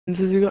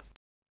You got?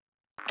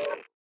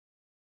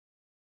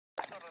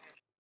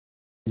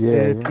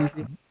 Yeah,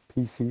 PC.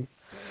 PC. You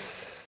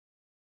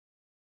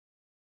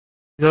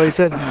know what he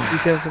said?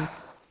 PC something.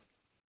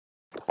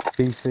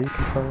 PC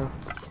player.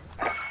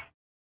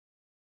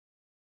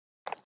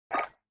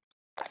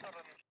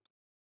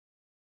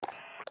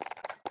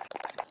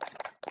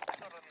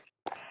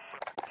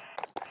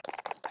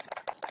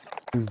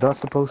 Is that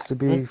supposed to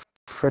be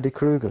Freddy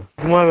Krueger?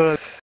 Come on,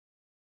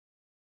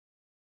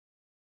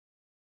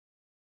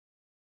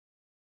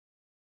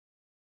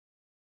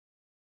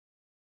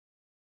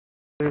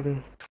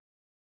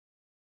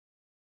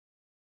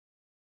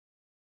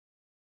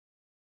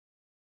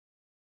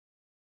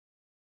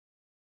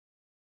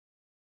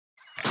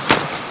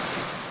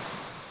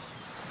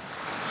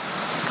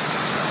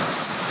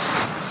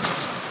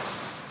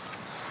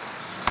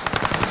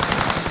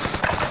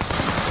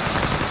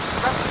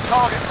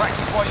 Target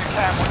practice while you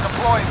can. We're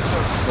deploying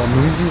soon. What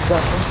movie is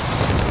that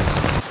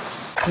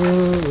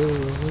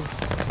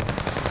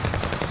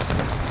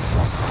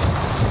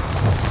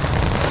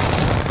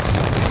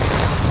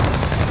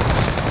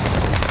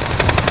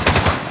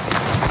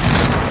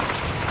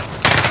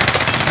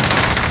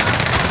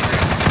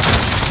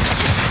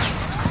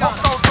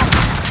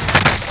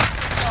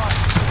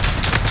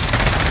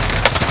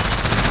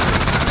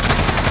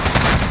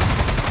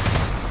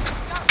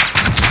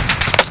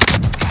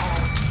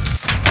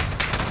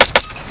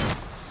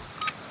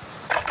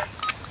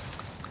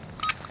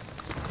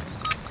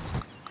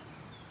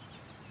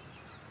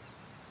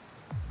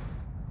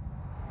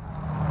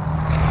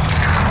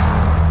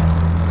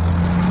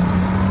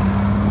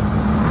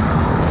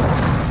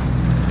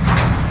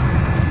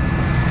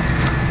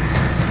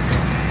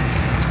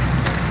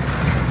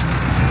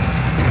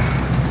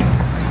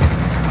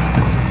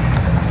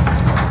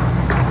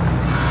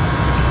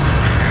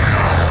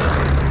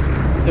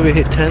we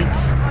hit tents.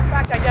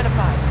 Contact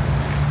identified.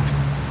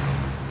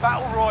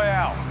 Battle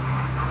Royale.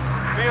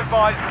 Be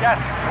advised, gas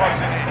is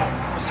closing in.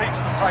 Proceed to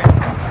the safe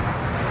zone.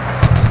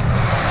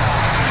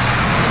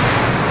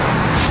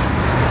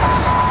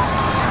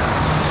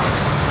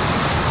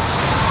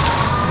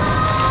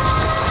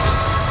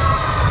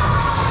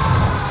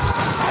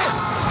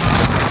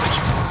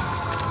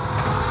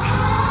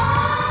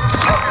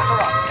 Targets are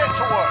up. Get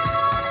to work.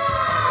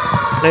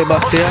 Late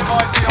box Positive here.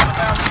 ID on the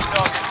bounty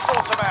target.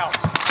 Sort them out.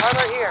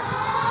 Armor here.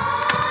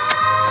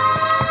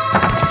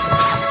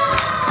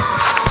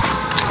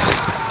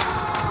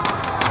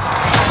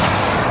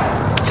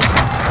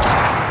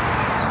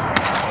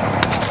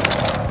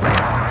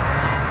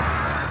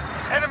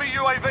 Enemy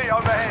UAV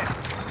overhead.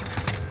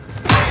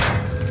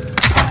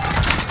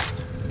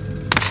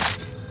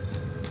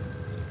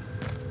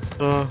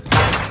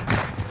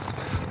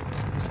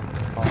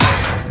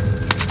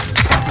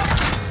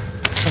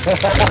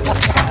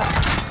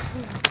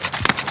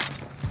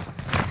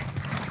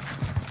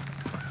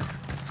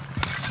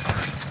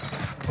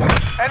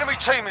 Enemy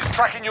team is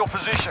tracking your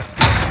position.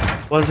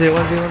 One's here.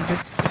 Back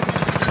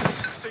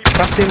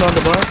team on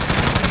the bar.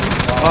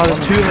 Oh,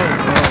 there's two of them.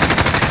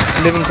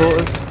 Living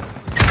quarters.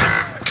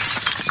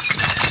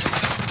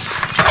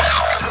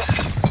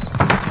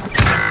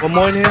 One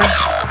more in here.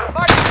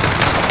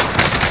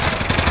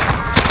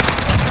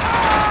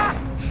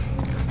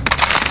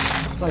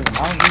 Like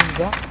mountain is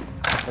that?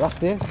 What's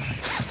this?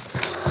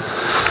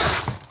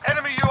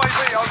 Enemy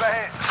UAV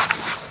overhead.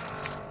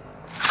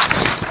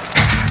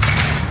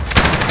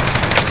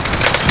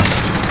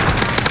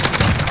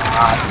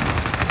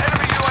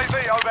 Enemy UAV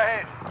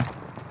overhead.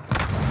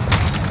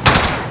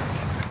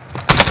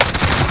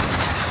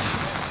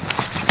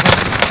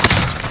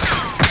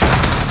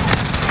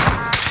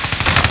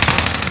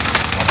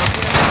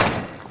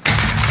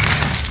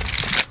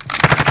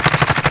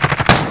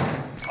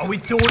 Are we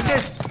doing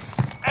this?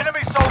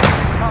 Enemy soldiers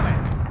incoming.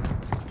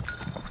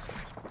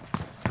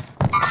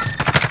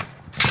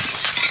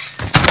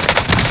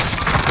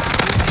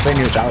 They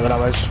knew that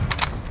was.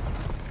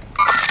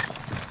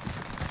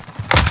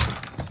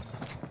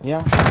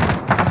 Yeah.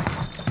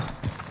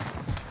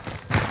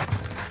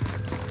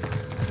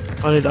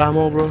 I need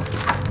ammo, bro.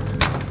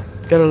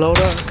 Get a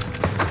loader.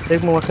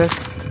 Take more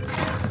test.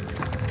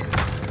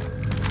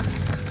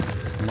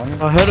 Money.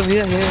 I heard him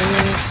here. Yeah.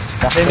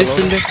 That's Hey, the this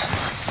loader. building.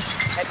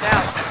 Head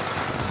down.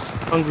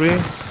 On green.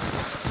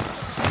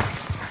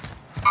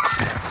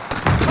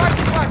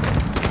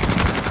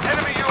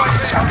 Enemy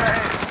UAV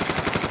overhead.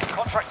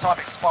 Contract time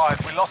expired.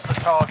 We lost the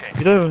target.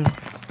 You don't.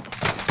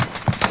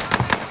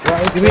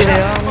 Right, Give me the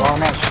ammo. Oh,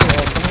 not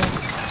sure.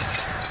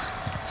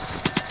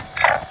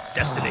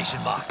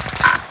 Destination marked.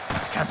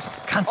 Cancel.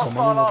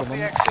 Hostile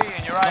RCXD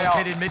in your AR.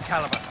 Located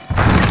mid-caliber.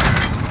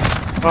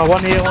 Oh,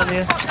 one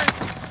here.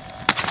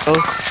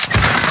 Close.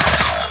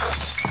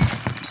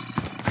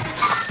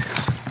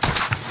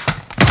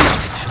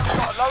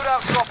 Got a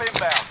loadout drop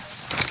inbound.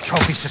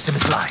 Trophy system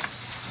is live.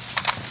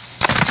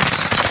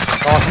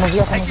 Oh, someone's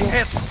here. Taking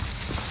hits.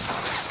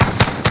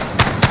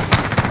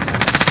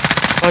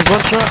 One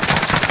shot.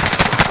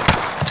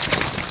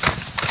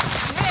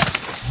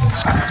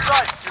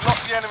 Safe. You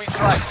lost the enemy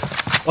trace.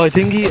 Oh, I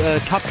think he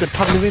top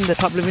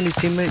living his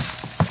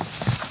teammates.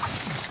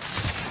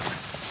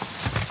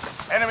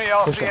 Enemy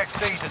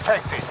RCXD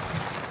detected.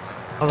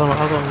 I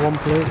got one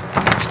plate.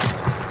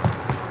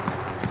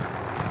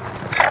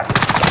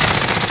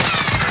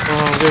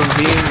 Oh, I'm getting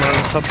beamed, man.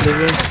 Top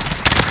living.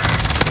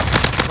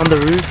 On the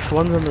roof.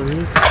 One's on the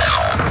roof.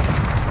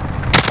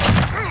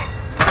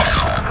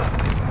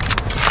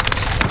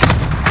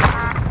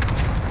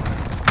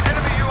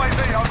 Enemy UAV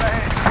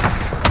overhead.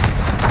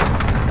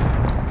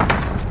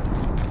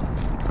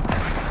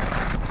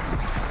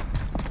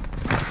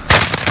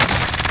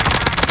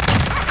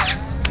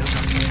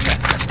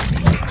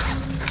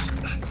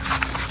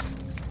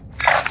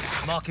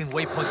 Marking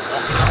waypoint.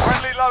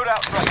 Friendly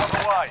loadout drop on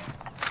the way.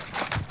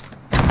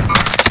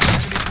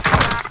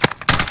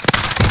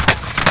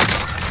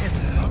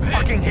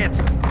 Fucking hit.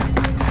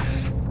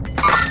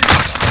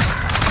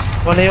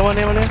 One here.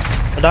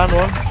 I down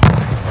one.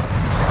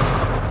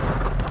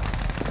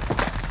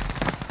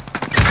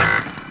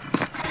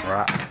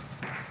 Right.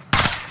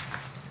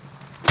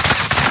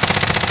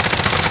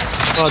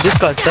 Oh, this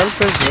guy's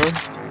selfish, bro.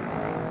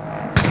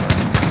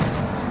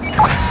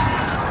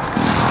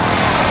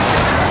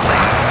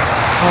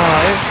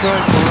 Oh,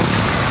 airstrike,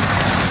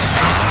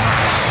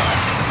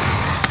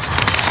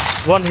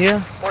 one here.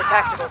 More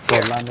tactical Go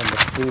here. land on the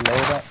free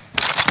loader.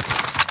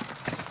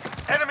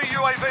 Enemy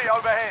UAV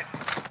overhead.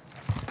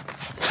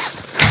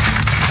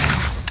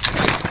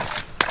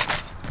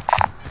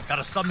 Got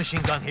a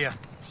submachine gun here.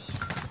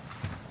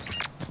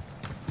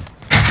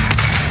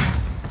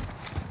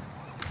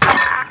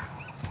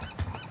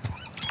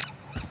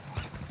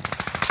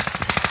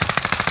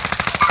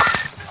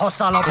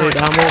 Hostile Wait,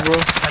 operator. ammo, bro.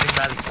 Setting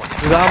rally point.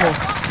 We got ammo.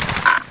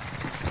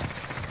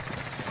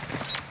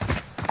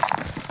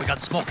 We got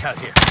smoke out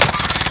here.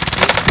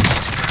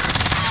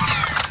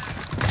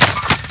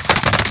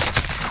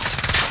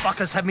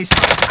 Fuckers have me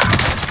stuck.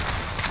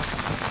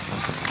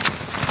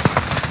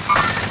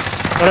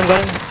 Got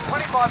him.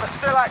 25 are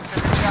still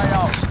active in the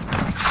AO.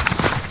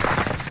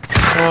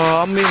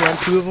 Oh, I'm me, man.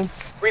 Two of them.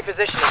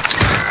 Repositioning.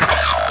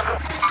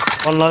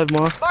 One live,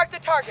 man. Mark the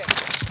target.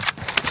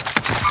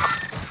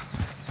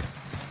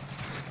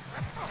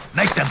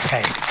 Make them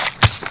pay.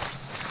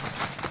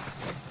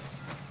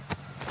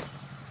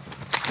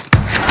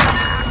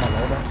 My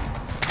loader.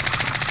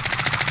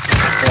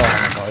 Oh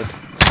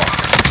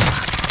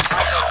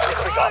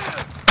my god.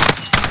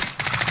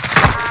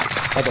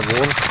 At the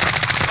wall.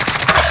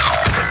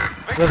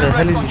 Where the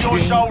hell is On he your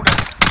shooting? shoulder.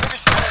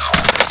 Finish the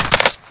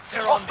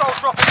mission. Hostile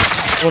dropping.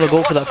 I wanna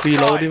go for that free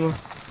loading, man.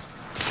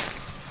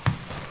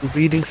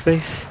 Breathing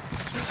space.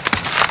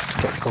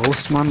 Get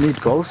ghost, man.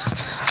 Need ghost.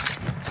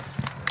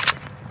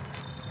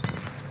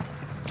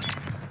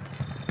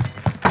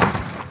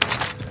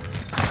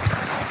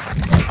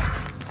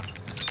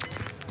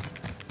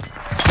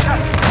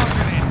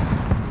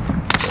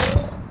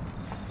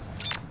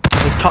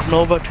 Top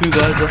Nova, two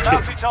guys. That's it.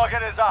 Bounty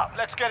target is up.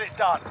 Let's get it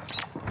done.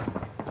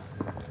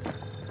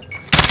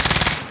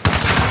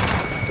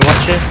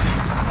 Watch it.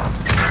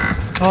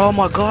 Oh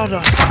my god,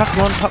 top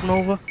one, Top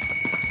Nova.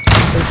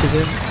 Thanks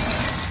again.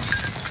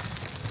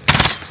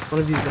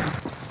 One of these guys.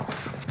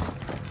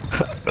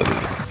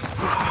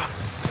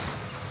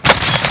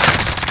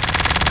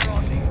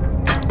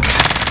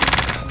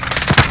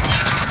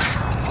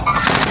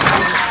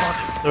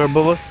 They're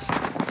above us.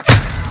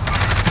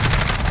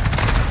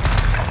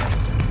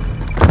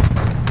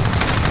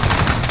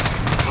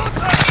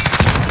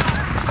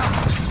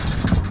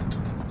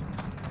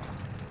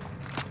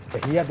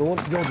 Hier, da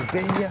unten, ja, die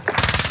bin hier.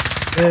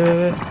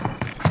 Wait.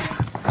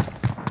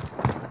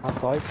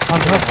 Outside. On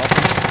top.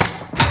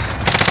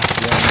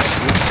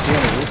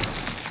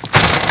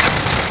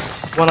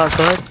 One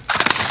outside.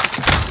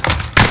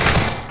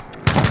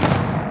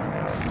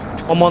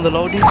 I'm on the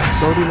loadie.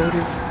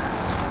 Loadie.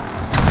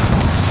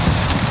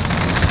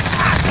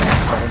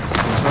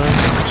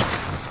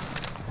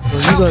 So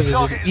you guys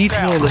are just eating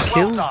all the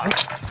kills.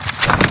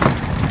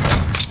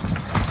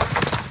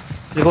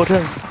 You go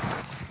turn.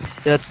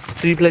 Yeah,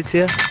 3 plates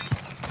here.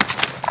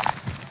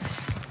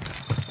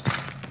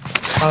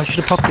 Oh, I should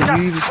have popped the Gas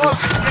U. is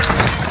close. Get to the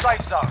new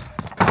safe zone.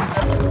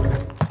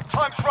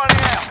 Time's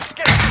running out.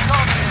 Get to the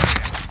target area.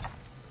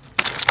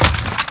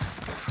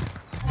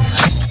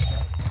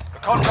 The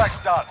contract's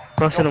done.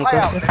 Crossing Your them,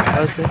 payout crossing. limit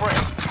has Okay.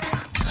 increased.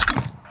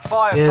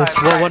 Fire Yes,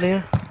 sale one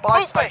here.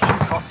 Buy station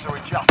costs are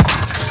adjusted.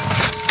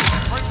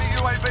 Friendly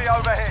UAV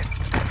overhead.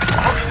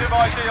 Positive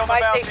ID on the Buy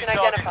bounty station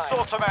target. identified.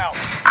 Sort them out.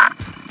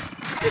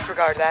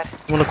 Disregard that.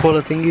 I'm gonna call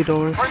a thingy, don't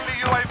worry. Friendly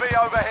UAV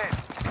overhead.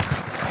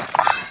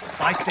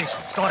 Buy station.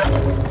 Got it.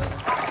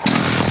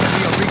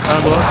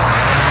 Found one.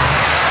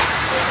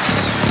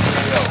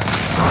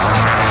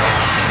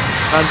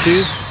 Found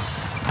two.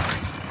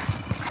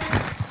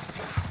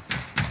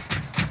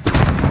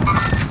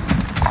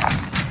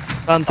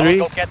 Found three.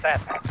 Go get that.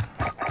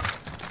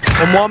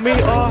 One more on me.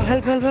 Oh,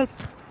 help. Yeah.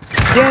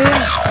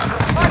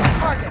 Mark the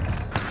target.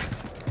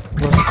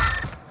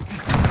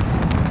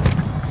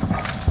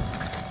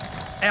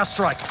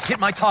 Airstrike. Hit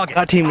my target.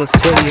 That team was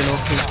sweaty, you know.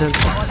 Intense.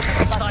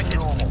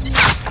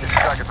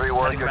 Tracker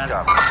 3-1, good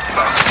job.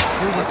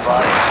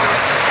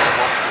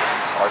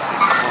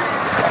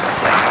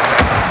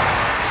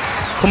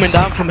 Coming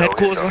down from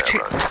headquarters, watch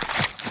it.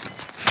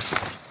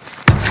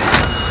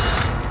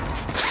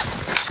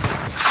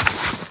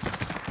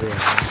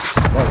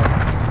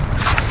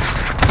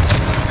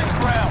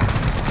 Ground.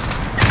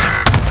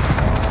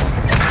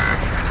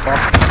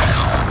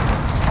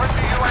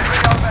 Friendly UAV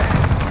overhead.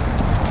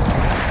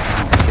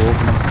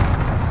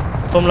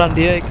 Come land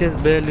here, it is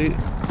barely.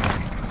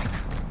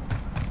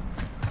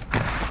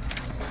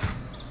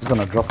 He's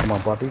gonna drop on my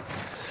body.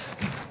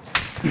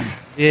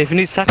 Yeah, if you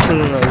need satchel,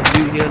 loot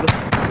here, look.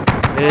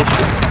 Yeah,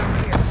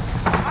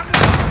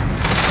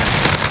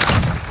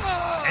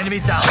 Enemy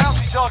down.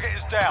 Bounty target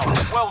is down.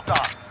 Well done.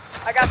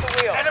 I got the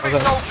wheel. Enemy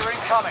soldier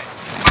incoming.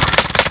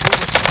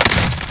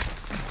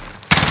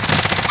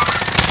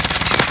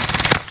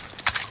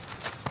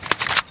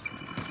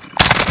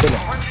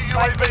 Friendly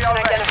UAV Station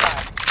overhead.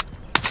 identified.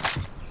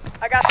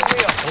 I got the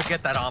wheel. Go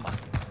get that armor.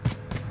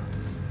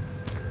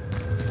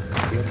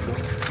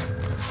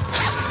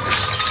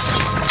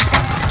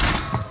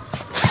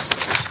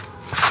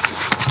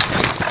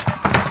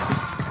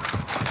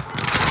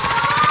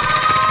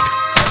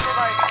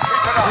 Remain.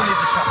 Keep it Who up.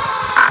 needs a shot?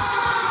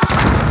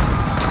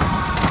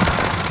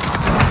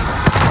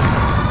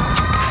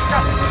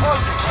 Gas is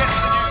closing. Get to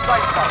the new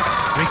safe zone.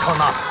 Recon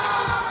up.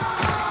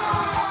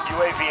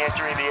 UAV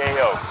entering the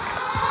AO.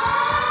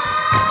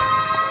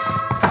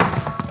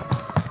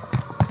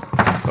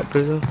 top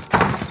prison.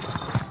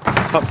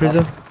 Top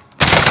prison.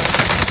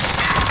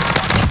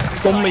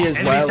 Bomb me as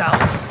Enemy well. down.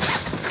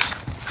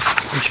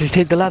 Should you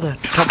take the ladder?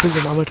 To top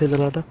prison, I'm gonna take the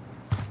ladder.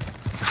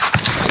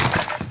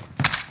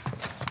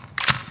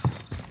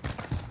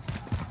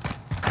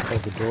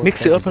 Close the door,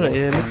 Mix it close up the in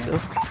it, door. yeah, mix it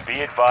up.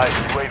 Be advised,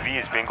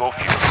 UAV is bingo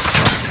fuel.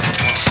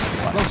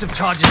 Explosive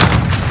charges.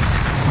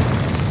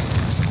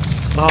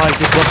 Oh, he's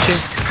just watching.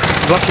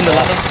 He's watching the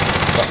ladder.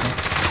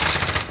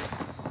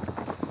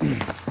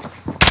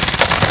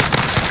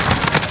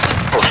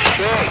 Oh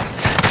shit!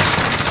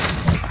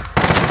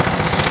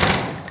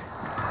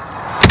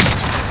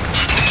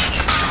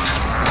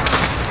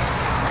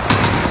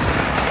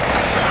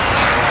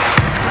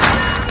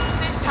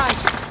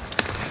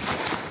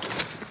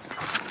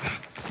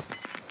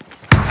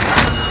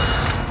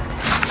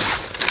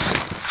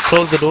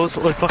 Close the doors.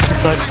 Oh, fuck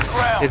this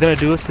side. They're gonna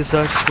do us this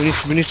side. We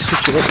need to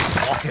switch it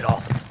up. Walk it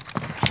off.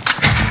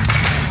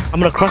 I'm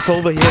gonna cross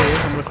over here,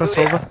 yeah. I'm gonna cross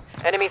Moving. over.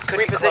 Enemies could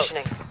be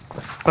repositioning.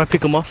 Try to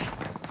pick them off.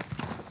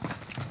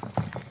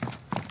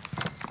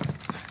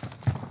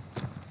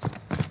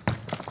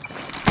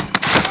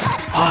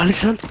 Oh,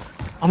 listen.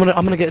 I'm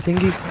gonna get a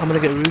thingy. I'm gonna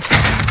get a roof.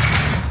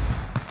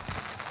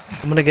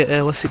 I'm gonna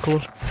get what's it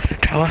called?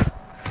 Tower.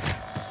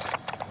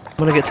 I'm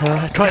gonna get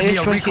tower. Try Give me it.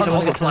 a Try to recon get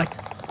tower.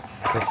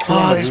 overflight. There's two Oh,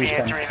 on the there's roof me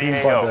and entering two the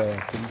by AO. the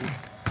thingy.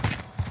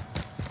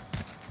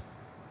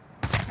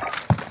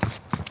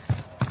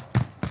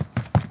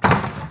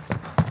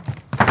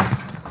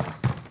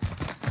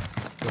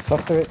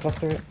 Yeah,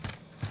 cluster it.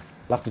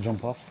 I'll have to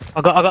jump off.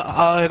 I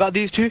got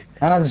these two.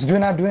 No, just do it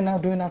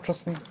now,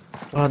 trust me.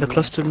 Oh, they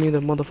clustered me, the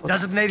motherfucker.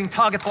 Designating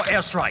target for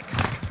airstrike.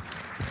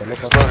 So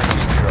look up.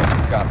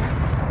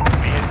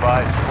 Be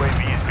advised,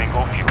 UAV is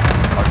bingo fuel.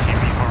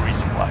 RTB for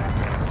resupply.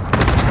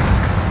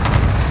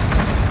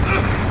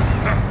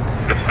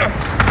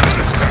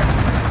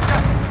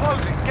 Gas is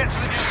closing. Get to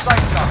the new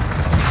safe zone.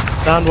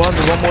 Down one.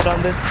 There's one more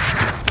down there.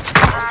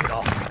 Walk it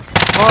off.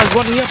 Oh, there's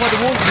one here by the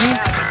wall. Green.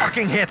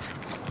 Fucking hit.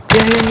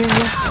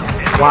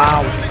 Yeah.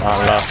 Wow.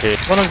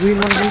 One on green.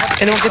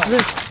 Anyone get to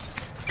this?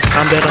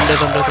 I'm dead. Finish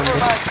the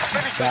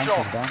Down,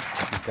 job. he's down.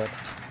 He's dead.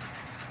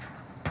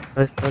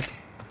 Nice.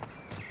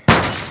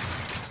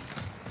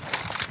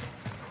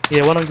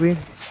 Yeah, one on green.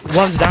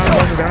 One's down. That's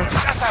how you get it.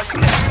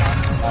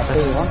 I tell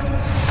you what.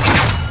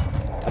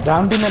 I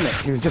downed him in it.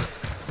 He was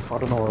just, I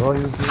don't know what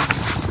he was doing.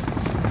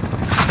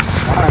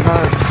 No, he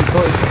thought he was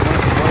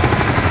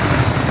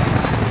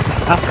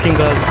African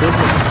guys,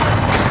 business.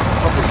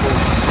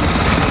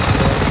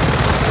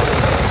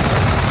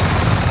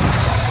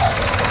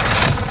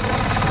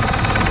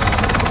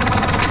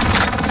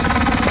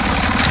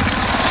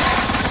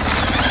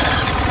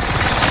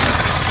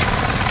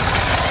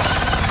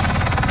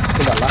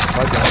 that last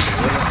fight that was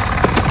really.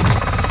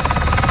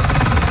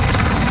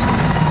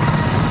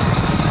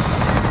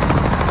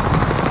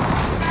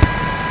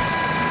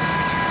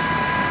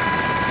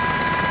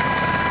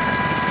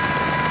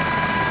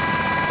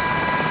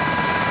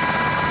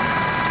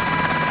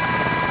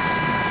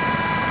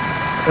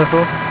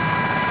 Careful.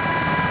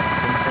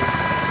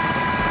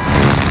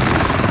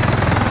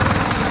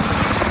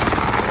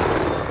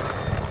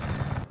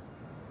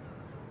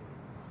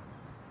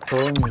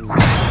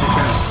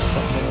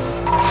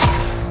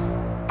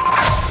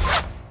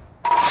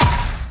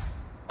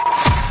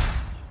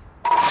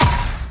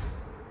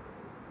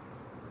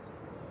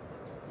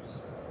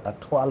 At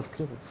 12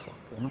 kills, fuck,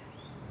 you know.